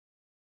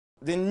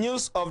The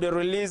news of the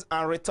release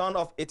and return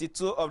of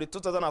 82 of the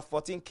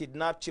 2014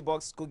 kidnapped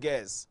Chibok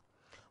schoolgirls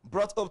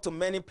brought hope to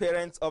many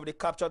parents of the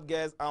captured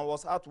girls and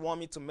was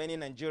heartwarming to many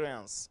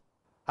Nigerians.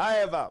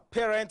 However,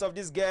 parents of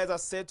these girls are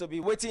said to be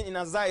waiting in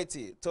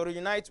anxiety to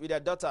reunite with their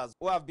daughters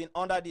who have been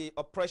under the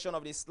oppression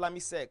of the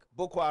Islamic sect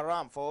Boko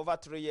Haram for over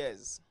 3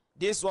 years.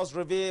 This was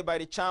revealed by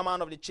the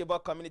chairman of the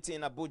Chibok community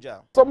in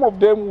Abuja. Some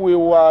of them we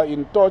were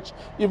in touch,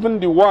 even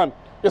the one,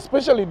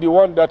 especially the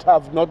one that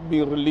have not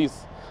been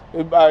released.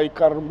 I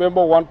can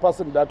remember one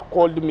person that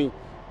called me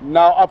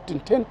now up to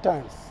 10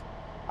 times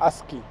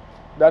asking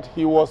that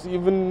he was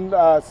even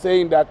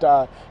saying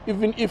that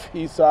even if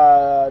his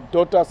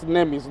daughter's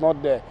name is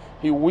not there,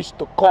 he wished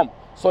to come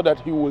so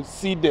that he will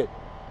see them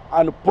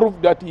and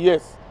prove that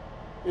yes,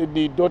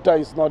 the daughter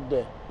is not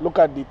there. Look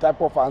at the type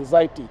of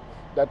anxiety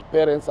that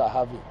parents are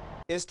having.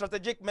 A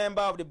strategic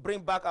member of the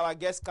Bring Back Our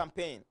Girls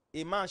campaign,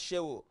 Iman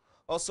Shehu,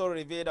 also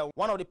revealed that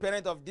one of the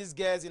parents of these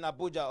girls in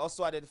Abuja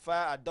also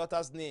identified her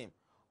daughter's name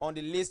on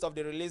the list of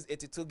the released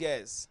 82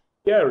 girls.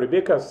 Yeah,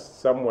 Rebecca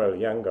Samuel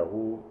Younger,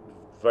 who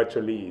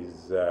virtually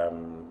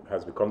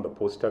has become the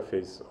poster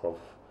face of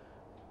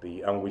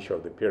the anguish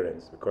of the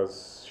parents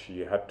because she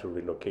had to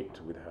relocate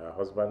with her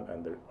husband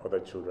and the other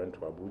children to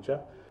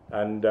Abuja.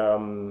 And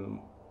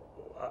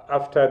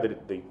after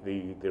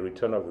the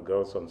return of the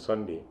girls on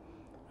Sunday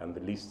and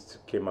the list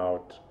came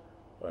out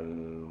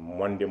on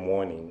Monday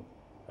morning,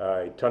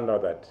 it turned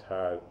out that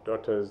her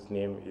daughter's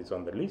name is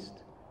on the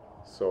list.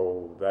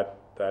 So that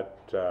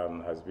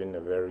has been a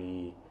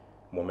very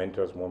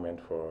momentous moment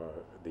for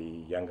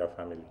the Younger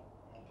family.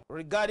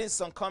 Regarding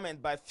some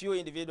comment by few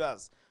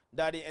individuals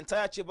that the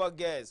entire Chibok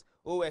girls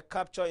who were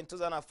captured in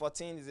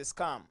 2014 is a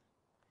scam,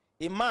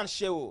 Iman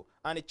Shehu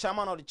and the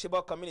chairman of the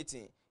Chibok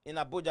community in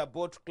Abuja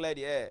both cleared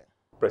the air.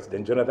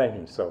 President Jonathan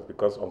himself,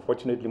 because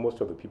unfortunately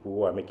most of the people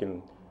who are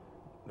making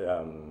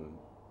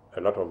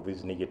a lot of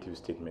these negative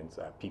statements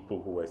are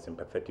people who were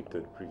sympathetic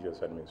to the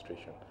previous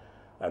administration.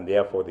 And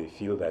therefore they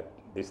feel that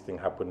this thing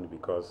happened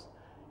because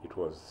it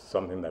was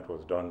something that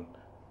was done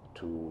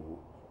to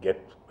get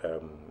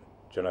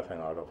Jonathan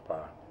out of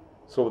power.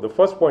 So the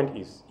first point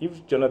is,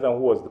 if Jonathan, who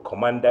was the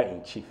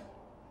commander-in-chief,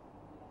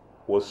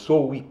 was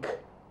so weak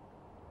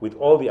with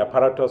all the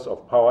apparatus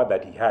of power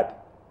that he had,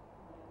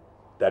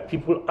 that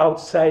people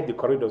outside the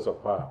corridors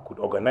of power could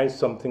organize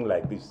something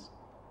like this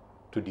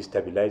to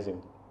destabilize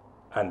him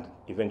and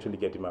eventually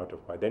get him out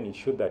of power, then it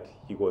showed that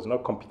he was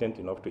not competent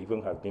enough to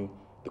even have been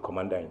the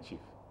commander-in-chief.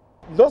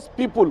 Those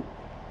people,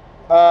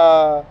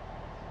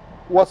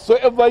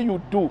 whatsoever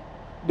you do,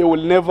 they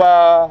will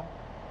never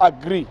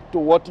agree to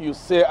what you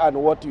say and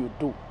what you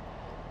do.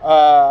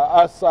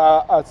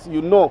 As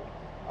you know,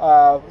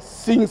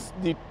 since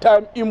the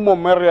time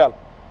immemorial,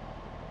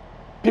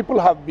 people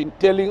have been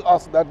telling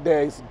us that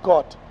there is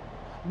God.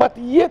 But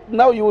yet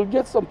now you will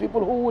get some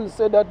people who will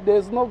say that there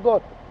is no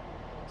God.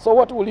 So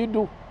what will you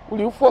do? Will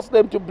you force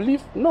them to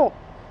believe? No.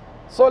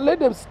 So let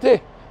them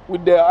stay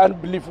with their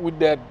unbelief, with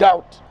their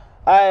doubt.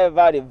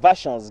 However, the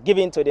versions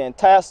given to the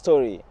entire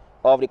story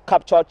of the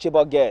captured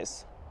Chibok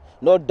girls,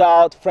 no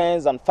doubt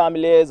friends and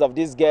families of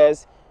these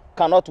girls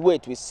cannot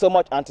wait with so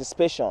much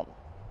anticipation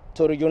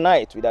to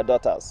reunite with their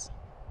daughters.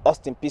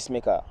 Austin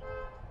Peacemaker,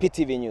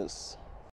 PTV News.